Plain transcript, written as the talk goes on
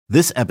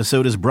This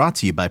episode is brought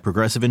to you by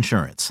Progressive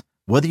Insurance.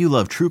 Whether you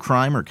love true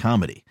crime or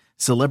comedy,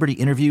 celebrity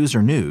interviews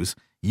or news,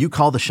 you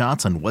call the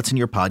shots on what's in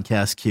your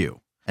podcast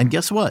queue. And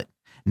guess what?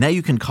 Now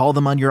you can call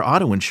them on your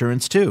auto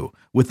insurance too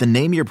with the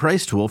Name Your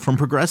Price tool from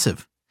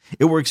Progressive.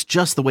 It works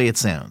just the way it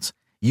sounds.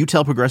 You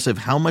tell Progressive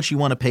how much you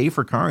want to pay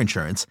for car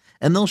insurance,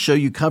 and they'll show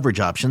you coverage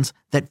options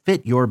that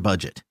fit your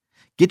budget.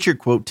 Get your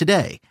quote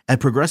today at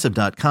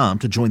Progressive.com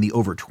to join the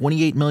over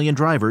 28 million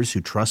drivers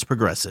who trust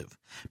Progressive.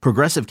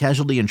 Progressive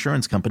Casualty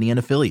Insurance Company and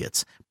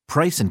Affiliates.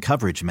 Price and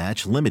coverage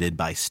match limited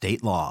by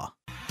state law.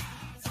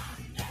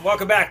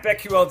 Welcome back.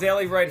 BetQL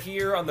Daily right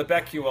here on the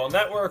BetQL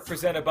Network,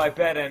 presented by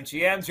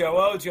BetMGM. Joe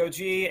O, Joe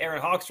G, Aaron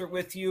Hawksworth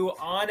with you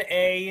on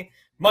a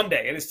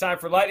Monday. It is time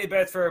for Lightning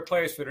Bets for our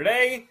players for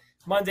today.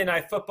 Monday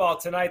Night Football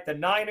tonight, the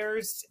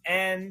Niners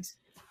and...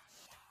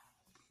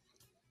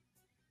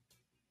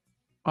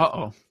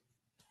 Uh-oh.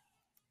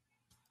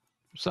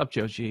 What's up,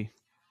 Joe G?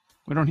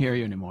 We don't hear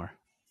you anymore.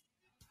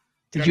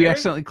 Did you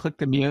accidentally click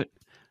the mute?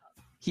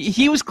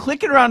 He was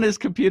clicking around his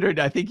computer.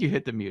 I think you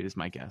hit the mute is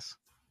my guess.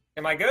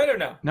 Am I good or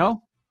no?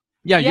 No?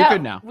 Yeah, you're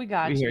good now. We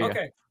got you.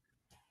 Okay.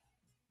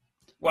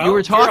 Well, you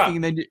were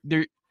talking, and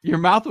then your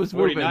mouth was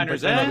moving.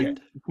 49ers and?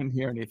 You couldn't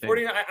hear anything.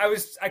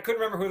 I couldn't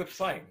remember who they're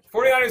playing.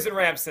 49ers and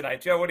Rams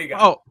tonight. Joe, what do you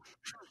got? Oh.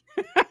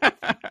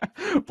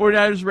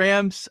 49ers,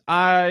 Rams.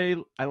 I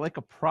like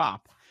a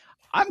prop.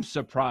 I'm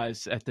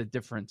surprised at the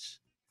difference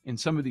in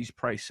some of these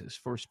prices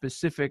for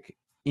specific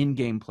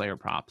in-game player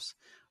props,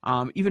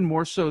 even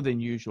more so than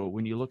usual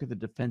when you look at the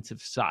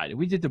defensive side.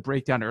 We did the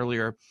breakdown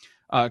earlier.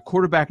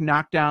 Quarterback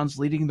knockdowns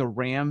leading the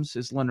Rams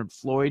is Leonard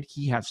Floyd.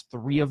 He has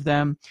 3 of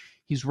them.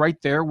 He's right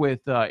there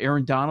with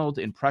Aaron Donald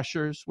in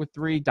pressures with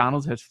 3.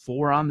 Donald has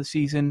 4 on the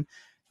season.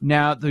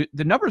 Now, the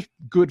number's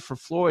good for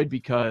Floyd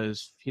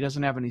because he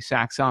doesn't have any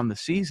sacks on the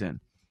season.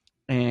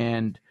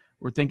 And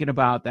we're thinking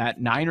about that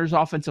Niners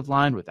offensive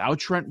line without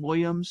Trent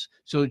Williams,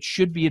 so it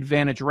should be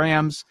advantage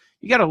Rams.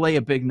 You got to lay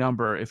a big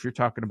number if you're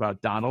talking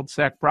about Donald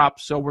sack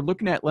props. So we're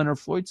looking at Leonard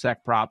Floyd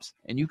sack props,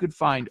 and you could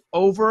find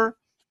over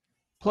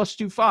plus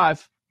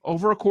 2.5,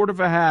 over a quarter of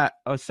a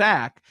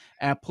sack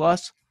at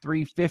plus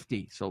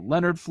 350. So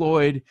Leonard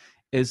Floyd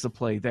is the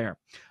play there.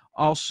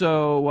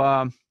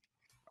 Also,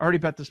 already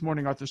bet this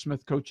morning Arthur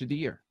Smith Coach of the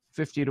Year,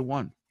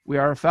 50-1. We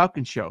are a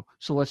Falcons show,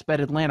 so let's bet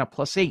Atlanta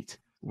plus 8.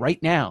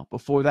 Right now,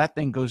 before that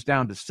thing goes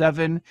down to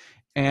 7.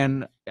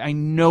 And I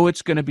know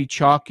it's going to be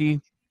chalky,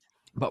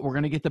 but we're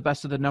going to get the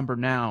best of the number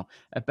now.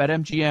 At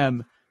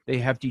BetMGM, they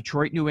have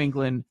Detroit, New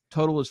England.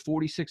 Total is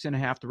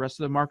 46.5. The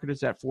rest of the market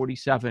is at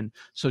 47.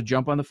 So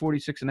jump on the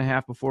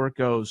 46.5 before it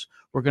goes.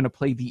 We're going to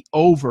play the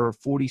over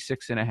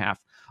 46.5.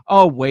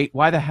 Oh, wait,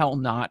 why the hell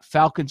not?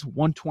 Falcons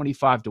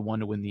 125-1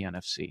 to win the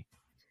NFC.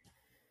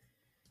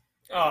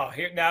 Oh,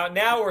 here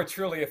now we're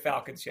truly a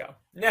Falcons show.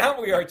 Now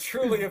we are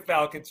truly a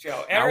Falcons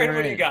show. Aaron,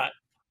 what do you got?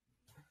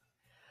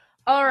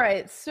 All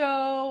right,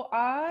 so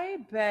I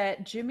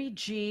bet Jimmy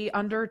G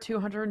under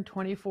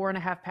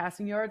 224.5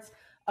 passing yards.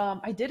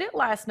 I did it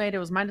last night. It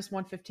was minus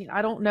 115.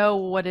 I don't know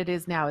what it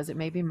is now. Is it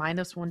maybe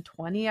minus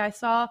 120 I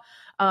saw?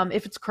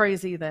 If it's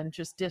crazy, then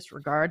just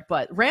disregard.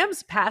 But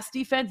Rams pass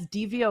defense,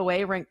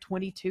 DVOA ranked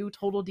 22,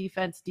 total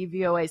defense,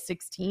 DVOA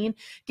 16.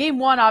 Game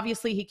 1,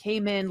 obviously, he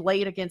came in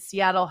late against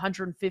Seattle,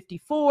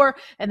 154.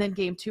 And then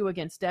game 2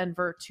 against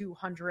Denver,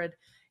 211.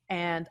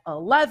 And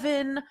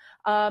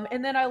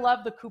then I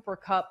love the Cooper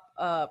Kupp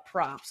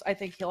props. I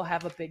think he'll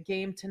have a big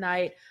game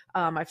tonight.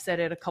 I've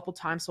said it a couple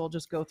times, so I'll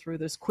just go through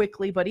this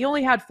quickly. But he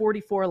only had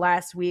 44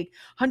 last week,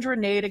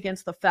 108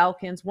 against the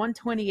Falcons,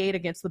 128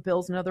 against the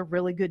Bills, another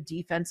really good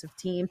defensive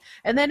team.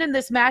 And then in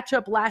this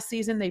matchup last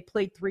season, they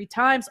played 3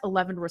 times,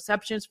 11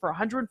 receptions for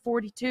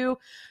 142,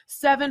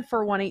 7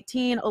 for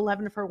 118,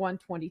 11 for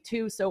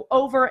 122. So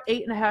over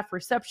 8.5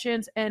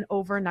 receptions and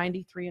over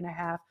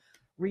 93.5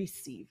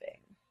 receiving.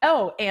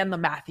 Oh, and the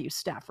Matthew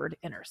Stafford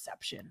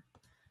interception.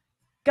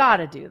 Got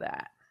to do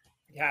that.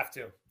 You have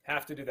to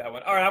do that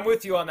one. All right, I'm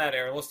with you on that,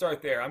 Aaron. We'll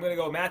start there. I'm going to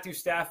go Matthew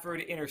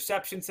Stafford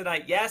interception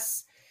tonight,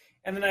 yes.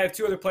 And then I have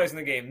 2 other plays in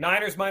the game.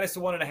 Niners minus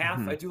 1.5.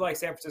 Mm-hmm. I do like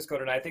San Francisco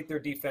tonight. I think their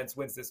defense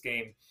wins this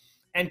game.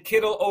 And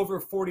Kittle over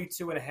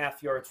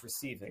 42.5 yards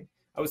receiving.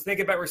 I was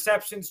thinking about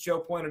receptions. Joe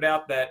pointed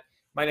out that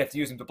might have to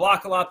use him to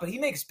block a lot, but he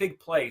makes big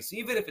plays.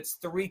 Even if it's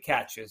 3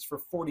 catches for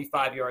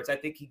 45 yards, I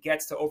think he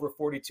gets to over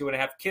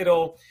 42.5.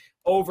 Kittle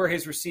over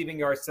his receiving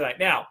yards tonight.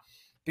 Now,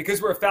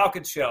 because we're a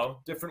Falcons show,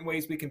 different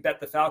ways we can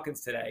bet the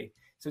Falcons today.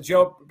 So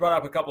Joe brought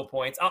up a couple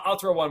points. I'll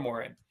throw one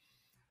more in.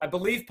 I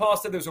believe Paul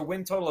said there's a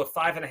win total of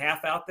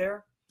 5.5 out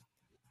there.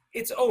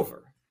 It's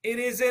over. It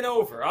is an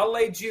over. I'll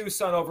lay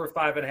juice on over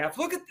 5.5.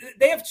 Look at,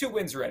 they have 2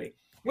 wins already.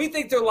 We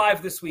think they're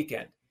live this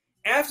weekend.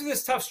 After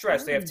this tough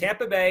stretch, they have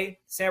Tampa Bay,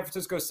 San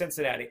Francisco,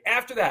 Cincinnati.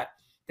 After that,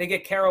 they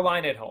get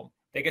Carolina at home.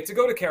 They get to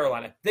go to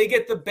Carolina. They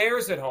get the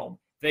Bears at home.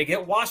 They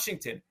get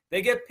Washington.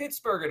 They get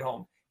Pittsburgh at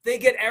home. They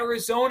get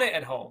Arizona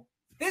at home.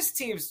 This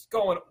team's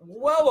going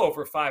well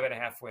over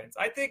 5.5 wins.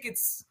 I think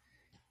it's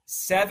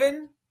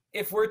 7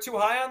 if we're too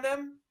high on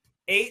them,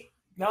 8,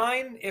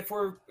 9 if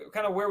we're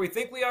kind of where we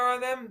think we are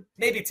on them,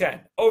 maybe 10.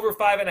 Over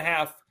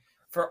 5.5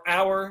 for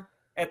our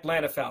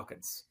Atlanta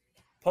Falcons.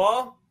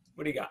 Paul,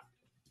 what do you got?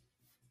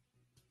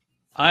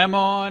 I'm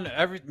on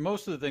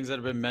most of the things that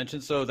have been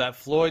mentioned. So that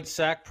Floyd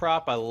sack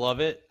prop, I love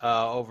it.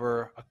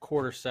 Over a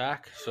quarter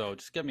sack. So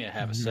just get me a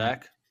half a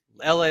sack.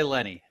 L.A.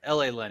 Lenny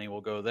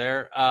will go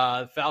there.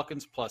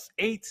 Falcons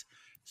 +8.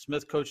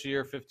 Smith Coach of the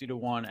Year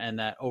 50-1, and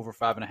that over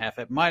 5.5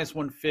 at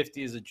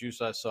 -150 is a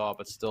juice I saw,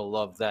 but still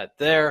love that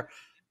there.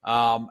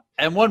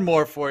 And one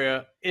more for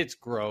you. It's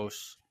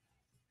gross,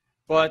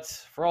 but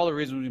for all the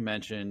reasons we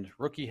mentioned,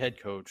 rookie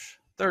head coach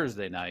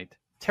Thursday night,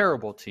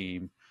 terrible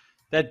team.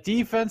 That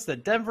defense,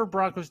 that Denver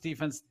Broncos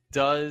defense,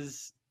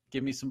 does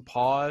give me some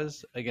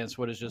pause against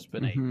what has just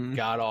been a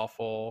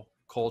god-awful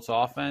Colts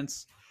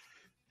offense.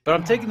 But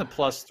I'm taking the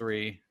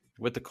 +3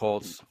 with the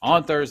Colts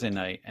on Thursday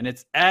night, and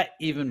it's at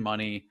even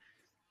money.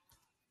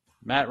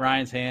 Matt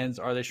Ryan's hands,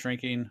 are they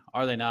shrinking?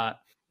 Are they not?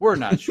 We're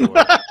not sure.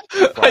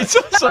 I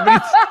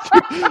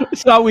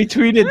saw we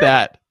tweeted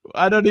that.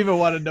 I don't even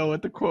want to know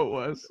what the quote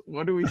was.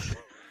 What do we?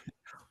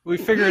 We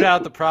figured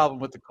out the problem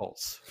with the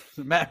Colts.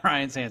 Matt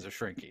Ryan's hands are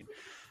shrinking.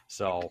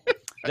 So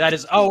that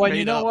is. Oh, and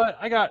you know what?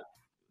 I got.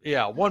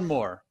 Yeah, one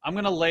more. I'm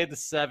gonna lay the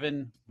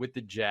 7 with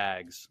the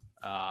Jags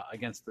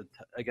against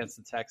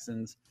the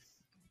Texans.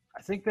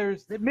 I think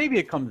maybe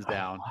it comes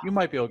down. You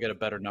might be able to get a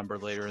better number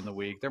later in the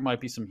week. There might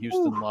be some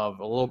Houston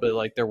love, a little bit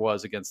like there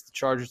was against the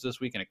Chargers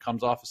this week, and it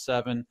comes off a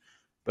 7.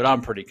 But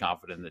I'm pretty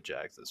confident in the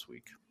Jags this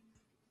week.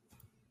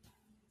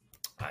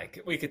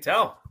 We could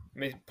tell. I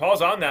mean,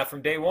 Paul's on that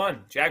from day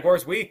one.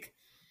 Jaguars week.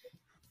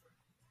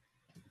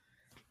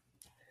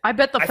 I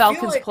bet the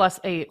Falcons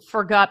 +8.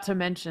 Forgot to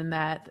mention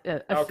that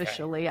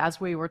officially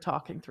as we were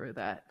talking through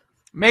that.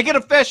 Make it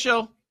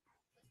official.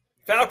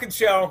 Falcon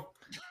show.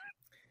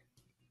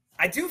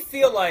 I do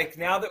feel like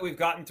now that we've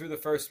gotten through the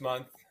first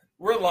month,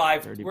 we're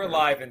live. We're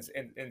live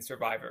in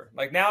Survivor.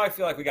 Like now, I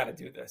feel like we got to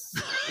do this.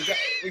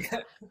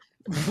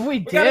 We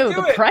do.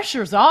 The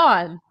pressure's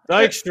on.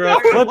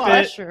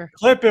 Dykstra,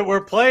 clip it.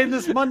 We're playing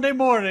this Monday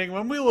morning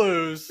when we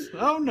lose.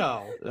 Oh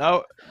no.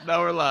 Now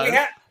we're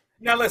live.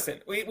 Now listen,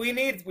 we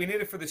need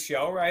it for the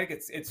show, right?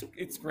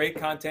 It's great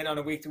content on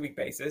a week-to-week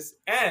basis,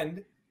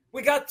 and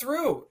we got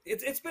through.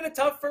 It's been a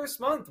tough first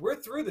month. We're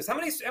through this. How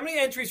many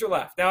entries are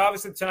left? Now,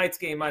 obviously, tonight's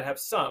game might have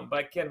some, but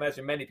I can't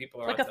imagine many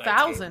people are like on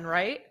 1,000,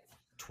 right?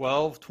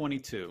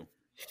 1222.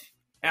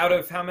 Out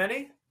of how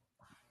many?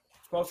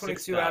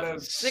 1222 out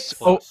of 6.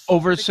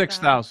 Over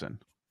 6,000.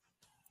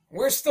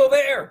 We're still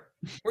there.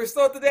 We're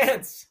still at the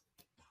dance.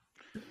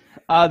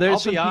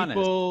 There's some honest.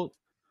 people.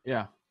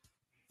 Yeah.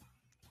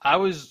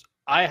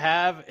 I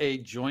have a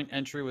joint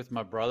entry with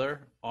my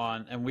brother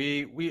on, and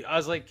I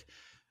was like,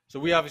 so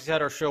we obviously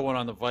had our show one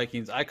on the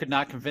Vikings. I could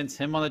not convince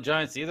him on the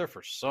Giants either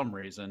for some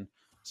reason.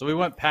 So we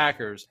went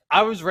Packers.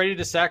 I was ready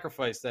to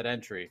sacrifice that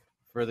entry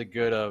for the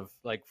good of,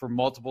 like, for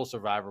multiple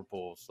survivor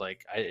pools.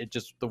 Like, it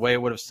just, the way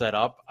it would have set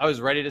up, I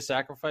was ready to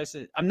sacrifice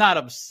it. I'm not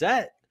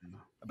upset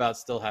about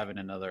still having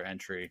another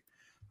entry,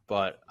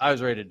 but I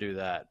was ready to do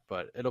that.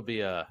 But it'll be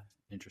a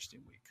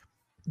interesting week.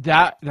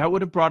 That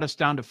would have brought us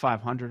down to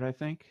 500, I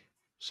think,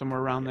 somewhere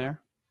around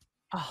there.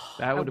 Oh,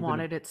 that I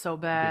wanted it so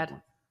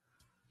bad.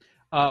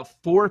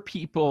 4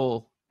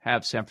 people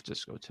have San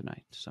Francisco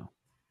tonight, so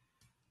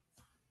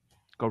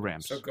go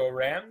Rams. So go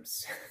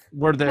Rams.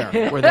 We're there.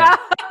 We're there.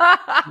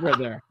 We're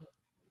there.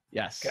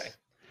 Yes. Okay.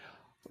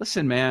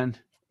 Listen, man.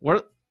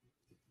 We're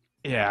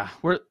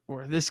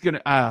this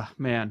gonna.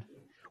 Man,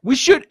 we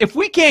should. If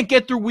we can't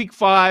get through week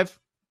 5,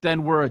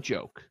 then we're a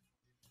joke.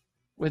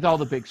 With all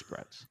the big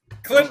spreads.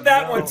 Clip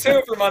that one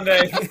too for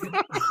Monday.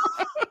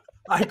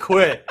 I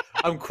quit.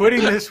 I'm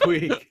quitting this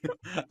week.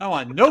 I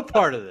want no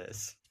part of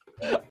this.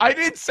 I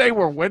didn't say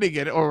we're winning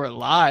it or we're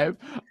live.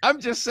 I'm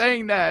just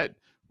saying that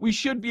we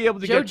should be able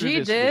to get through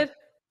this did. week.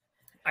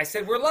 I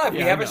said we're live.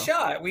 We have a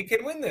shot. We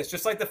can win this.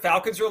 Just like the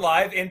Falcons are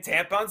live in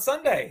Tampa on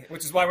Sunday,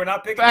 which is why we're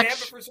not picking Tampa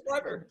for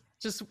Survivor.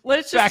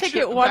 Let's just take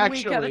it one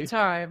week at a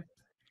time.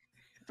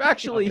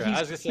 Factually,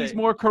 he's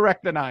more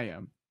correct than I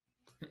am.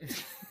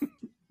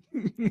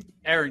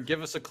 Aaron,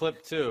 give us a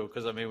clip too,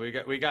 because I mean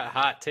we got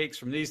hot takes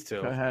from these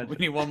two. Go ahead. We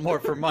need one more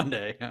for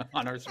Monday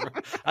on our.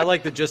 I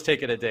like to just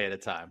take it a day at a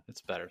time.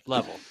 It's better,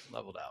 leveled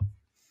out.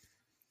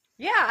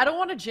 Yeah, I don't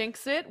want to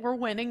jinx it. We're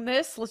winning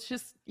this. Let's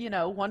just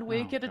 1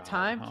 week at a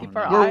time. Keep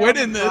our We're eye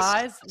winning on the this.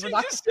 prize.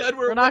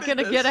 We're not going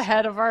to get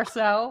ahead of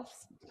ourselves.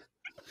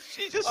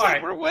 She just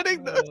said we're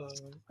winning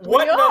this.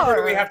 What number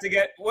do we have to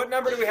get? What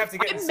number do we have to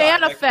get? I'm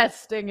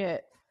manifesting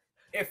it.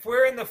 If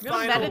we're in the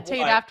final,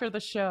 meditate after the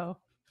show.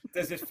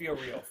 Does it feel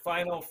real?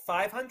 Final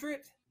 500?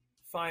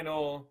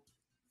 Final.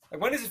 Like,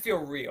 when does it feel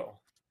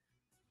real?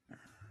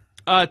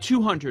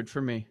 200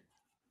 for me.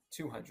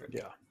 200.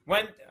 Yeah.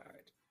 When? All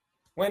right.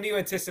 When do you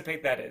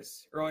anticipate that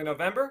is? Early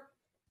November?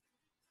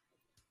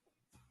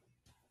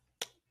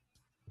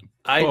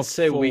 I'd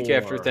say week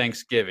after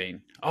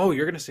Thanksgiving. Oh,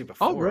 you're going to say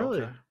before. Oh,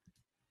 really?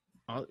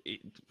 Okay.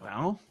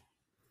 Well,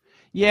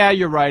 yeah,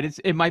 you're right.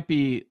 It might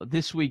be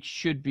this week.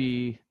 Should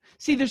be.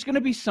 See, there's going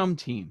to be some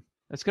team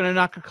that's going to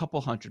knock a couple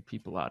hundred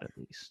people out at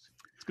least.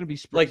 It's going to be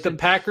like the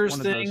Packers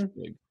thing.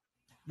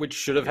 which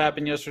should have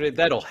happened yesterday,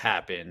 that'll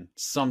happen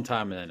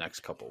sometime in the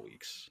next couple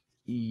weeks.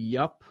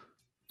 Yep.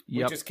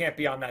 We just can't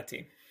be on that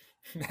team.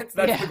 That's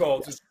the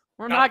goal. Just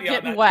We're not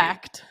getting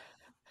whacked.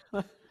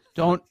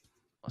 Don't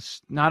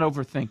not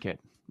overthink it.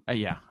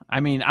 Yeah,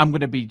 I mean, I'm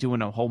going to be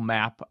doing a whole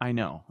map. I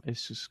know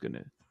it's going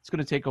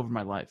to take over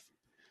my life.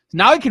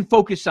 Now I can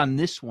focus on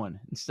this one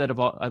instead of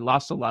I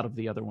lost a lot of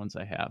the other ones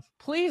I have.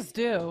 Please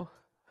do.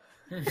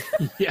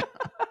 Yeah,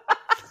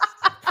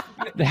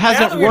 it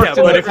hasn't worked.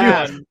 But if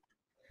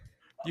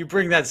you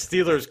bring that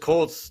Steelers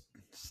Colts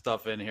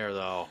stuff in here,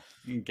 though,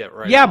 you can get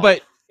right. Yeah, off.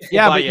 but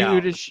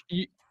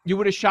you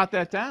would have shot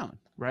that down,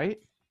 right?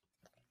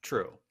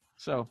 True.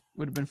 So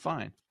would have been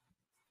fine.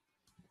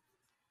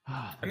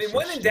 I mean,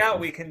 when in doubt,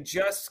 we can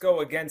just go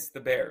against the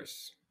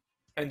Bears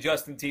and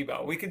Justin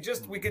Tebow. We could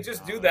just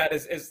do that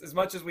as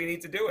much as we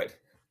need to do it.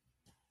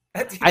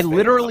 I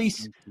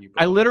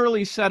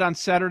literally said on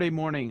Saturday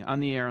morning on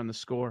the air on the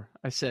Score,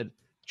 I said,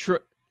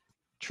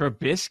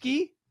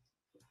 Trubisky?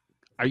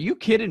 Are you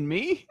kidding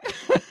me?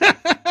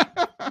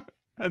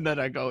 And then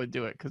I go and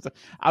do it because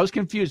I was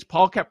confused.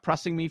 Paul kept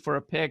pressing me for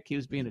a pick. He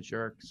was being a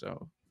jerk.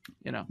 So,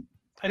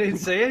 I didn't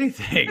say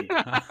anything.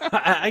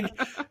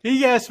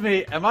 He asked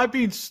me, am I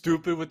being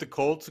stupid with the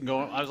Colts? And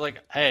going, I was like,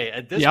 hey,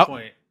 at this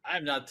point,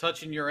 I'm not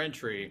touching your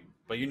entry,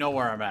 but you know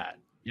where I'm at.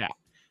 Yeah.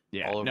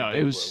 Yeah. No,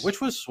 it was,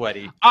 which was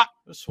sweaty. It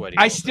was sweaty.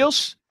 I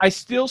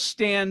still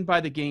stand by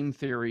the game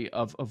theory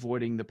of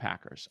avoiding the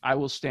Packers. I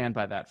will stand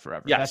by that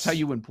forever. Yes. That's how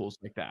you win pools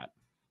like that.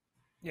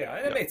 Yeah,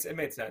 it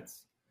made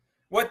sense.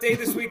 What day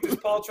this week does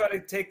Paul try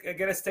to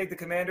get us to take the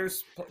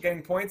Commanders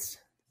getting points?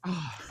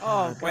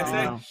 Oh,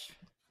 Wednesday. gosh.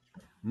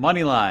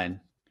 Money line.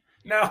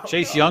 No.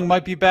 Chase Young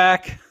might be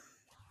back.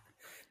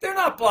 They're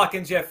not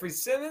blocking Jeffrey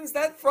Simmons.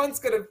 That front's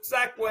going to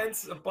sack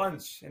Wentz a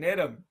bunch and hit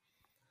him.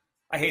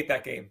 I hate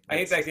that game. I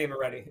hate that game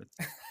already.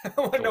 I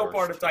want no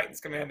part of Titans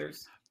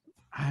Commanders.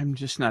 I'm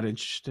just not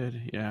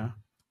interested. Yeah.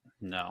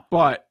 No.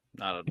 But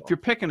not at all. If you're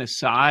picking a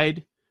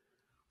side,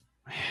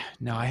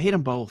 no, I hate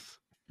them both.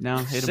 No,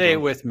 I hate them Say it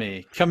both. with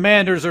me.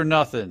 Commanders or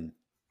nothing.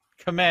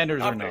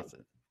 Commanders or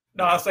nothing.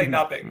 No, I'll say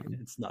nothing.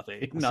 It's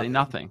nothing. I'll say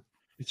nothing.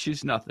 I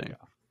choose nothing. Yeah.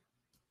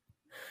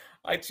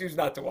 I choose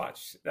not to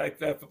watch that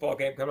football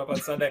game coming up on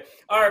Sunday.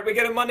 All right, we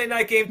get a Monday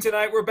night game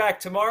tonight. We're back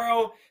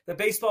tomorrow. The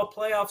baseball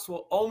playoffs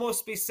will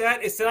almost be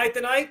set. Is tonight the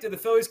night? Do the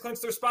Phillies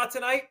clinch their spot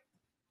tonight?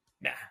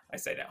 Nah, I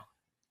say no.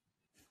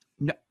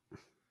 No, you're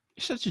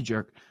such a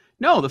jerk.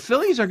 No, the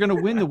Phillies are going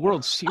to win the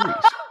World Series.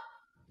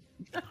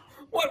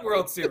 What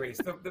World Series?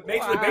 The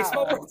Major League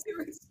Baseball World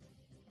Series?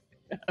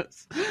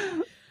 Yes.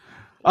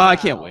 I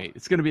can't wait.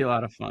 It's going to be a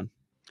lot of fun.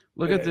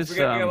 Look at this. Look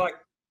at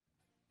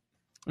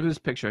this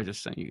picture I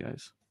just sent you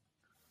guys.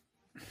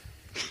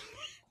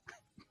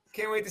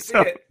 Can't wait to see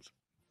it.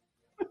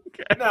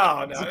 Okay.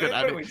 No. It's a good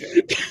What are we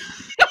doing?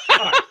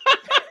 Right.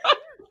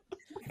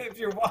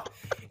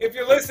 If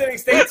you're listening,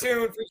 stay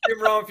tuned for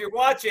Jim Rome. If you're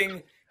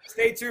watching,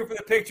 stay tuned for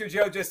the picture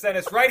Joe just sent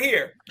us right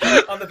here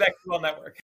on the Basketball Network.